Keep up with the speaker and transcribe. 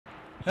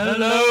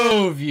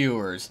Hello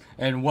viewers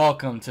and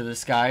welcome to the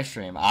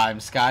Skystream. I'm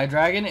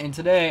Skydragon and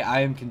today I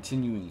am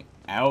continuing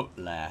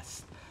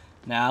Outlast.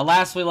 Now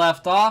last we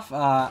left off,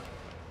 what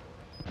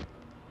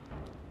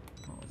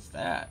was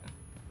that?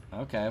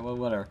 Okay, well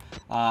whatever.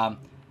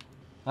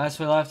 Last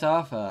we left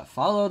off,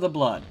 follow the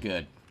blood.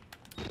 Good.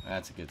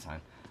 That's a good sign.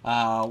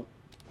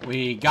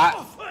 We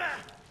got...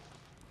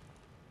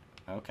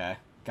 Okay.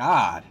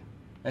 God.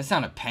 That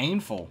sounded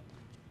painful.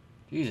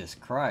 Jesus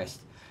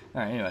Christ.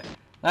 Alright, anyway.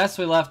 Last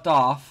we left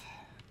off,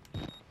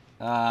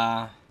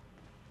 I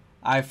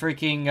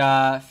freaking,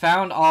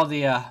 found all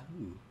the,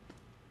 ooh.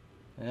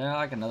 Yeah,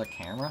 like another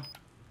camera?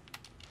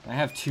 I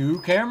have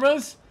two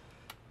cameras?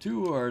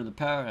 Two are the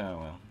power, oh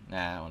well.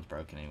 Nah, that one's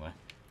broken anyway.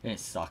 It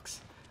sucks.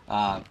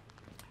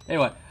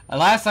 Anyway,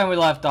 last time we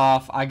left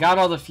off, I got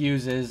all the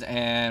fuses,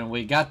 and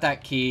we got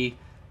that key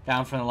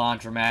down from the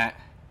laundromat,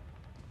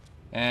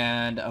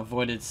 and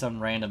avoided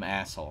some random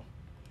asshole.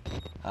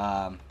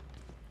 Oh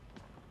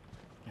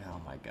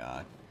my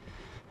god.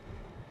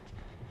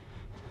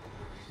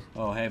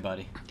 Oh, hey,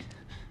 buddy.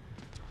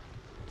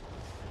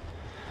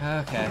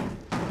 Okay.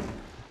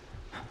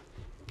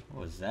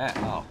 What was that?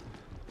 Oh,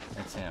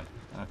 that's him.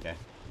 Okay.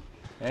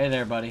 Hey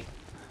there, buddy.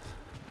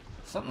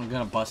 Something's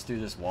gonna bust through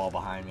this wall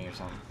behind me or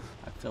something.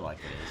 I feel like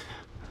it is.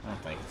 I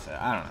don't think it's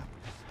that. I don't know.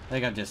 I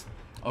think I'm just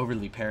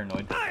overly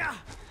paranoid.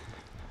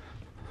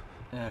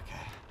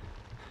 Okay.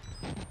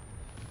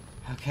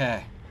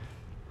 Okay.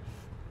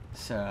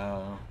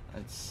 So,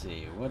 let's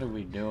see. What are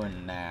we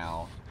doing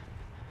now?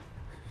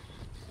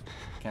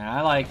 Can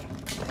I, like...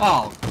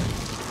 Oh!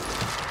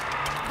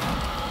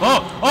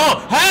 Oh! Oh!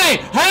 Hey!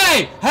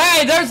 Hey!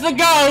 Hey! There's the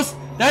ghost!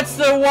 That's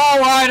the wall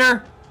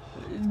rider!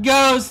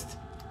 Ghost!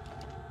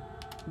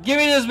 Give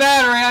me this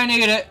battery, I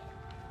need it!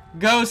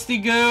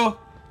 Ghosty goo!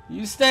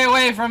 You stay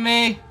away from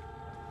me!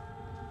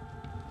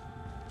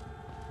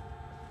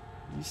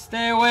 You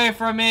stay away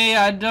from me!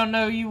 I don't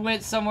know, you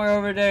went somewhere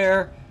over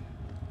there.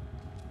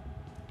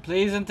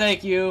 Please and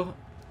thank you.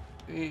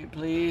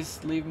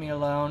 Please leave me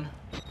alone.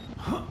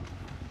 Oh,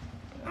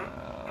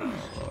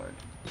 Lord.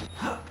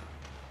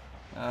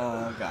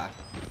 Oh, God.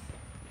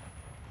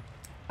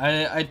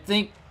 I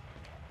think...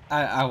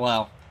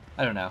 well,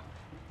 I don't know.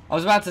 I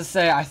was about to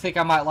say I think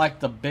I might like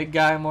the big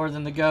guy more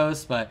than the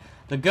ghost, but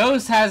the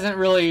ghost hasn't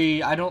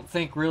really, I don't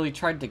think, really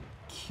tried to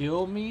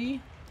kill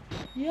me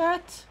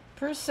yet,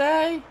 per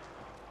se.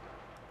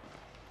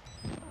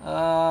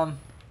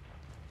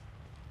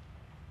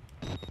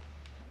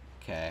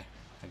 Okay,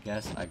 I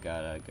guess I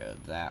gotta go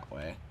that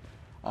way.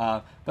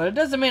 But it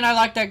doesn't mean I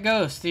like that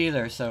ghost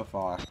either so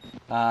far.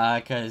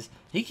 Cause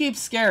he keeps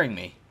scaring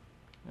me.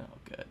 Oh,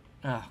 good.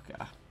 Oh,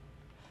 God.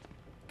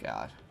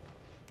 God.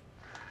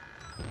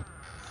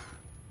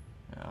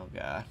 Oh,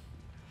 God.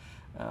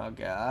 Oh,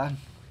 God.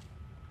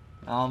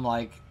 I'm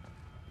like...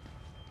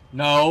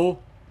 No!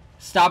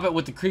 Stop it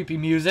with the creepy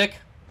music.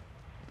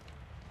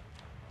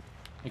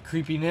 The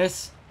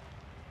creepiness.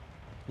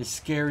 The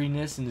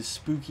scariness and the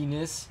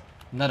spookiness.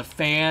 I'm not a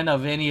fan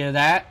of any of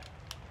that.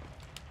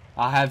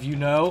 I'll have you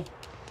know.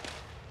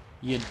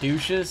 You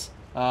douches.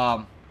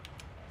 I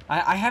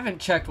haven't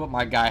checked what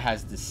my guy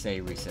has to say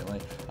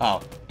recently.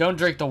 Oh, don't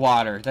drink the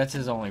water. That's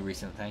his only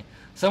recent thing.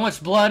 So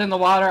much blood in the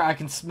water, I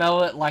can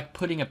smell it like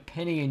putting a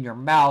penny in your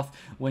mouth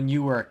when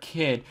you were a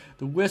kid.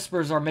 The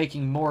whispers are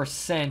making more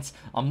sense.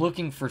 I'm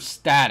looking for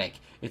static.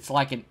 It's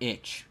like an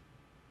itch.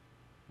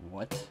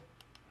 What?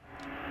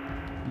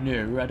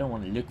 No, I don't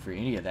want to look for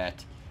any of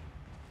that.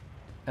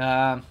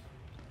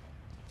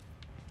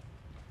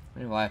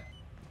 Anyway.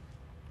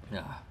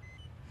 Yeah.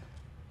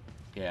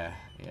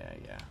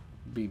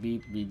 Beep,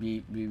 beep, beep,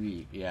 beep, beep,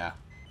 beep. Yeah.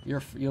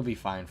 You'll be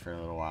fine for a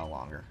little while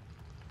longer.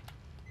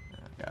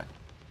 Oh, God.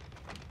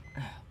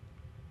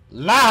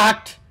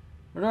 Locked!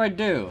 What do I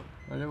do?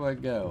 Where do I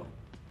go?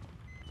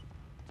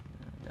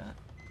 Oh, God.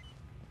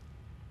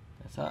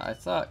 I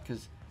thought,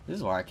 because this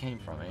is where I came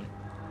from, ain't it?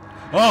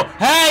 Oh,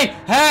 hey!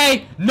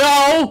 Hey!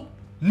 No!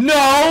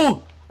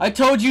 No! I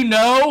told you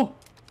no!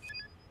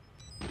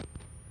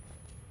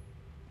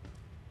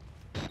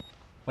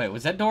 Wait,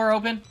 was that door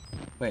open?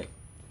 Wait.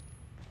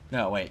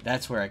 No, wait,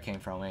 that's where I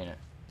came from, ain't it?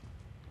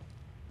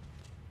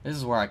 This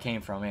is where I came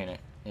from, ain't it?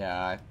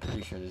 Yeah, I'm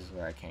pretty sure this is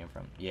where I came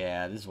from.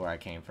 Yeah, this is where I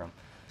came from.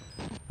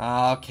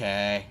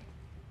 Okay.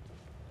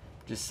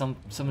 Just some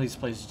of these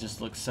places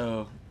just look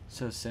so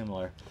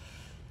similar.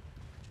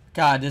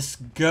 God, this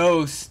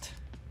ghost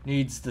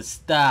needs to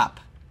stop.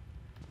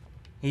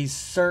 He's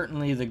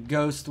certainly the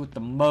ghost with the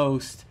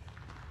most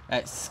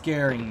at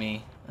scaring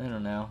me. I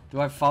don't know.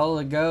 Do I follow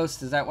the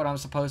ghost? Is that what I'm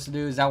supposed to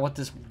do? Is that what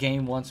this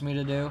game wants me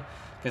to do?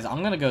 Because I'm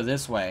going to go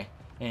this way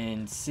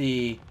and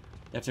see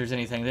if there's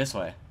anything this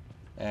way.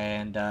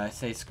 And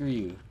say screw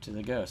you to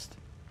the ghost.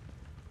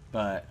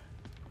 But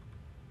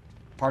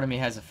part of me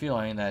has a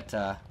feeling that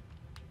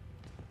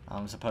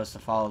I'm supposed to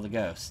follow the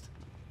ghost.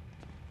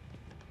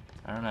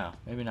 I don't know.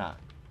 Maybe not.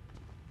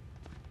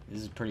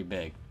 This is pretty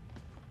big.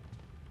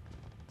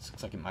 This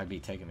looks like it might be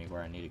taking me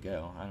where I need to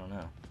go. I don't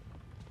know.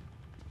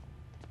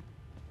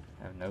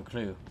 I have no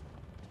clue.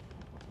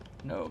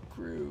 No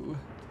clue.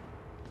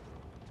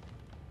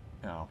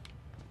 No.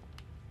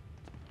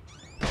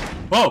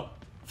 Whoa!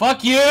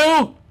 Fuck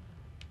you!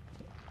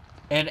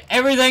 And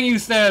everything you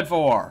stand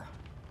for!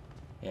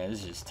 Yeah,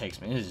 this just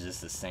takes me... This is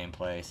just the same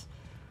place.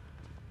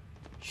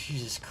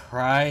 Jesus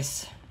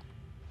Christ.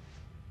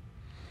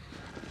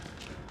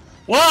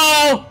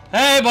 Whoa!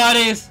 Hey,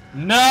 buddies!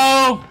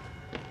 No!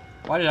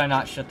 Why did I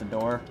not shut the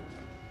door?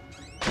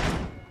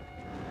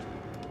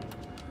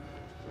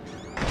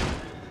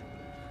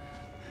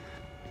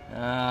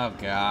 Oh,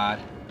 God.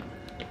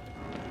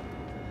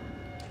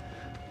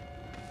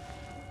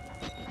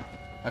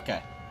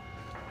 Okay.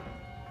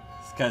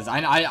 It's because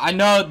I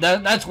know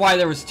that's why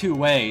there was two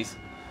ways.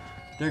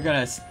 They're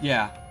gonna,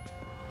 yeah.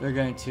 They're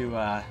going to,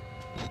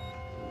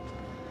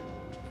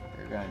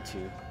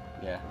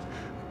 yeah.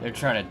 They're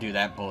trying to do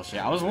that bullshit.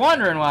 I was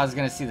wondering why I was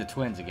gonna see the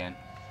twins again.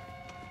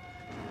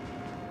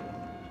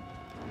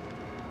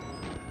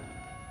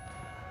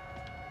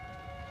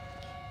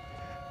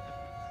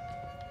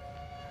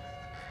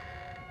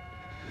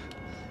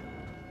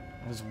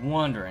 I was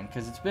wondering,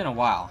 because it's been a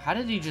while. How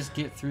did he just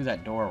get through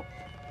that door?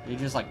 Did he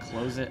just, like,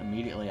 close it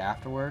immediately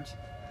afterwards?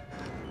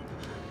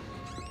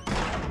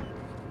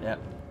 Yep.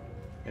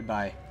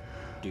 Goodbye,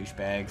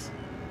 douchebags.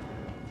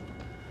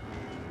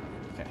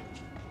 Okay.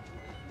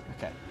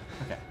 Okay.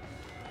 Okay.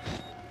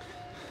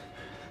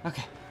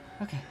 Okay.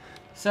 Okay.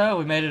 So,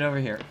 we made it over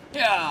here.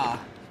 Yeah!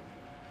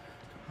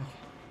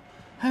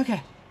 Okay.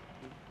 Okay.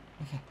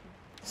 Okay.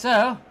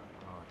 So...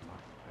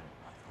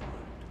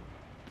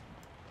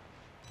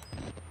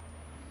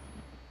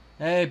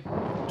 Hey,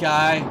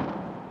 guy.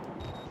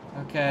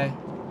 Okay.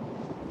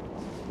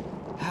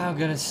 I'm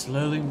gonna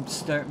slowly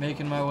start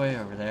making my way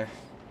over there.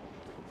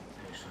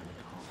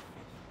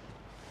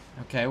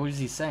 Okay, what is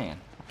he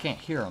saying? I can't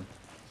hear him.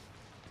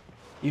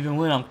 Even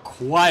when I'm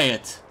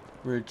quiet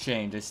for a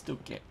change, I still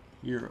can't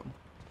hear him.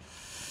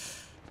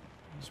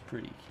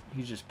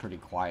 He's just pretty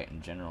quiet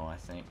in general, I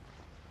think.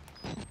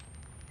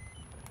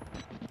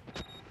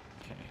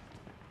 Okay.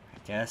 I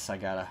guess I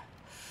gotta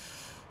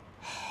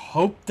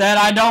hope that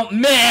I don't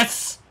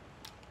miss!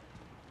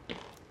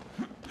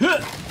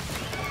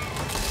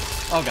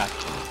 Oh, God.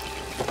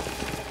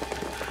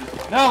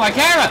 No, my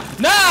camera!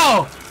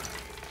 No!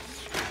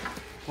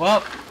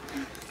 Well.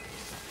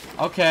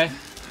 Okay.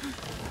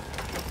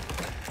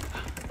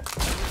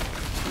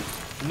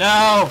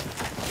 No!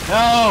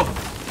 No!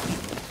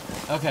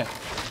 Okay.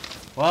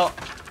 Well.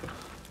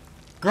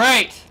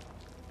 Great!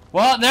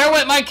 Well, there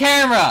went my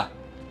camera!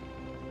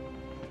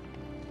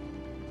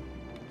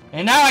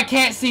 And now I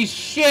can't see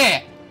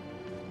shit!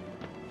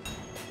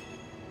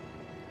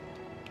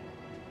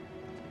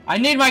 I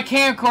need my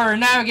camcorder to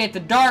navigate the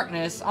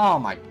darkness. Oh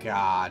my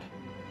God.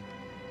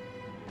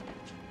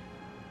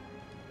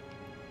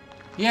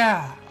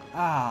 Yeah.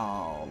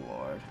 Oh,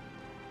 Lord.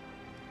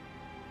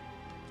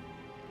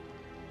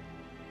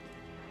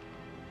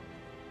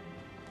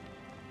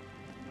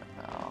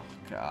 Oh,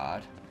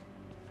 God.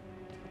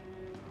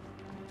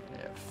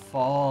 Yeah,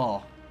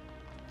 fall.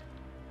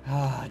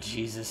 Oh,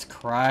 Jesus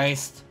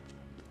Christ.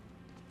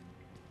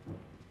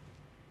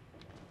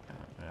 I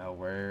don't know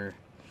where...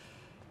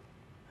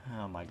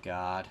 Oh my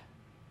God.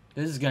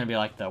 This is gonna be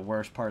like the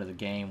worst part of the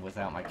game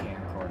without my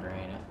camcorder,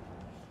 ain't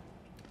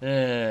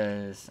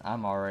it?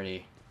 I'm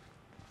already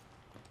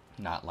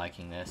not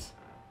liking this.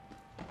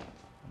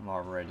 I'm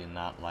already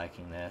not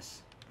liking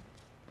this.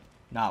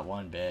 Not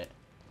one bit.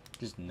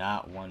 Just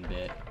not one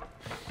bit.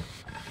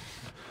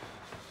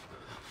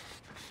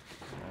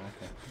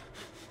 Okay.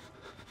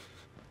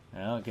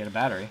 Well, get a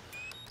battery.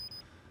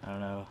 I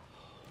don't know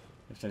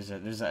if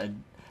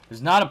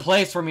there's not a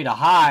place for me to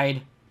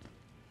hide.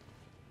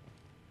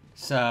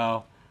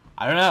 So,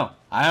 I don't know.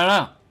 I don't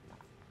know.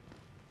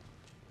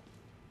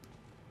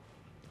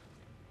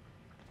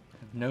 I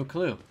have no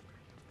clue.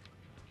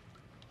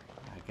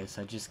 I guess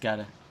I just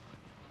gotta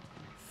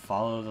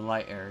follow the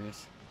light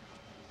areas.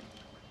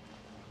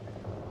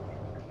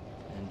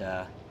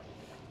 And,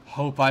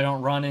 hope I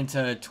don't run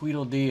into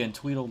Tweedledee and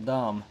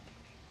Tweedledum.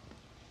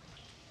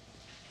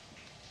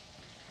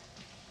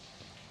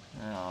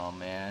 Oh,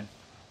 man.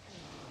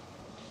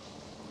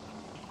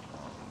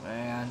 Oh,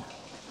 man.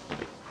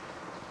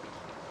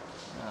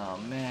 Oh,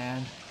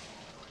 man.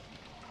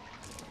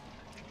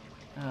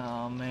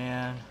 Oh,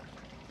 man.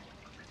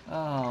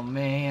 Oh,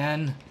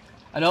 man.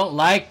 I don't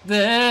like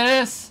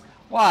this.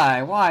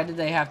 Why? Why did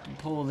they have to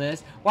pull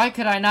this? Why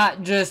could I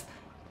not just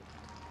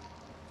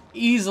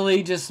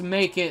easily just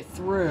make it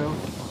through?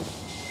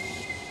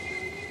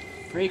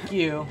 Freak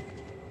you.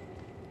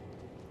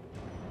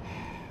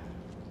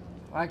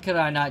 Why could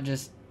I not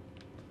just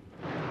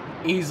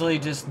easily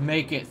just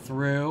make it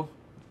through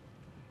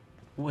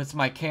with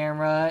my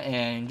camera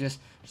and just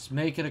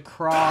make it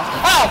across?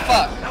 Oh,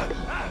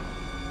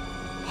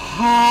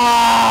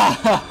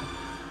 fuck!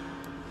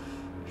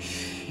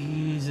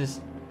 Jesus.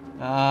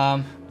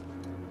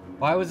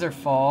 Why was there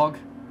fog?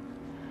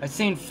 I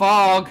seen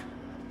fog.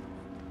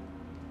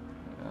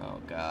 Oh,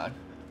 God.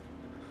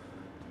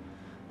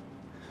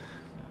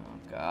 Oh,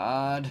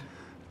 God.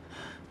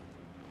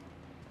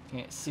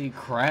 Can't see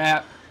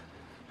crap.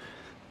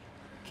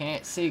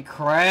 Can't see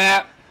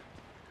crap.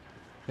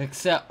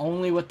 Except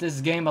only what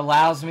this game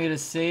allows me to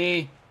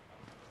see.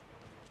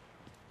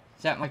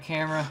 Is that my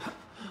camera?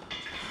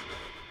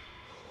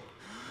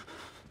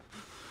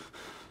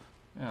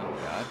 Oh,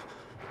 God.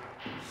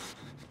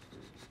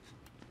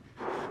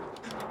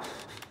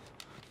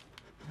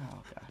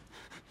 Oh, God.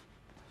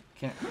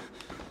 Can't...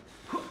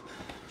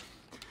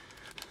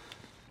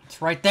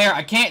 It's right there.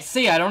 I can't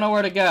see. I don't know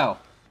where to go.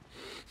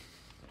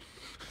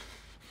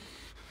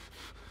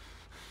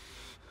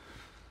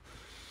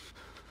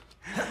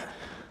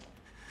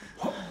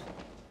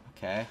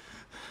 Okay.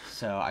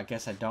 So, I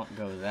guess I don't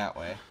go that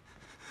way.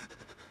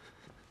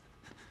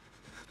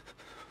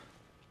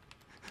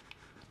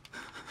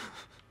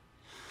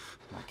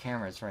 My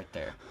camera's right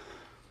there.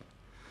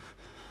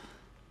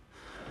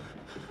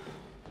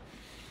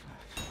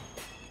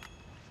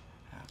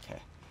 Okay.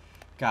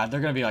 God,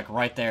 they're gonna be like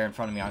right there in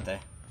front of me, aren't they?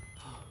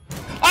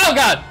 Oh,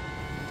 God!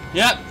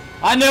 Yep,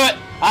 I knew it!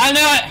 I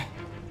knew it!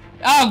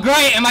 Oh,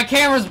 great, and my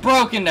camera's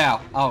broken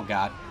now. Oh,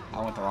 God,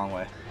 I went the wrong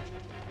way.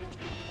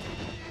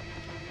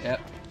 Yep.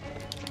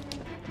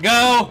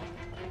 Go!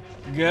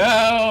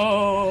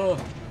 Go!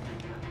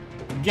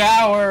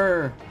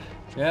 Gower!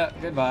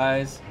 Yep,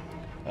 goodbyes.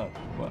 Oh,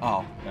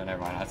 oh, no,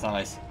 never mind.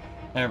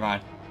 Never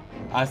mind.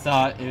 I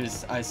thought it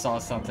was, I saw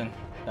something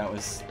that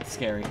was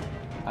scary.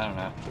 I don't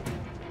know.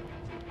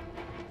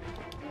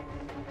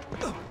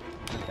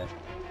 Okay.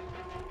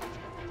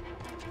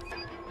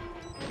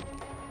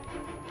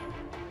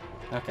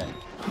 Okay.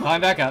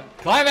 Climb back up.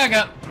 Climb back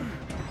up!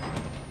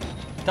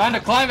 Time to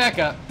climb back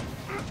up.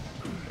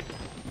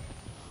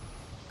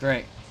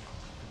 Great.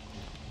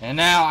 And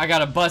now I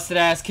got a busted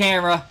ass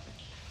camera.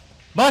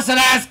 Busted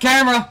ass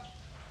camera!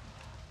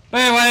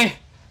 But anyway,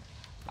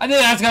 I think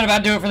that's gonna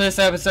about do it for this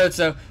episode,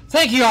 so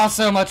thank you all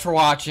so much for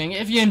watching.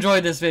 If you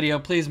enjoyed this video,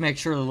 please make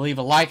sure to leave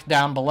a like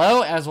down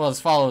below, as well as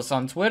follow us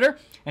on Twitter.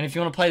 And if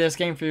you want to play this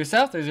game for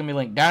yourself, there's gonna be a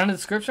link down in the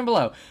description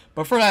below.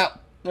 But for now,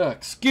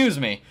 excuse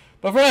me.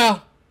 But for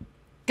now,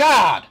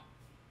 God!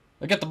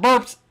 Look at the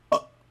burps.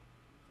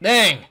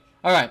 Dang.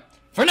 Alright,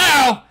 for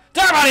now,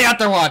 to everybody out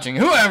there watching,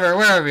 whoever,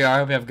 wherever you are, I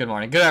hope you have a good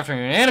morning, good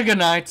afternoon, and a good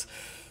night.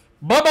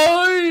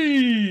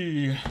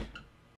 Bye-bye!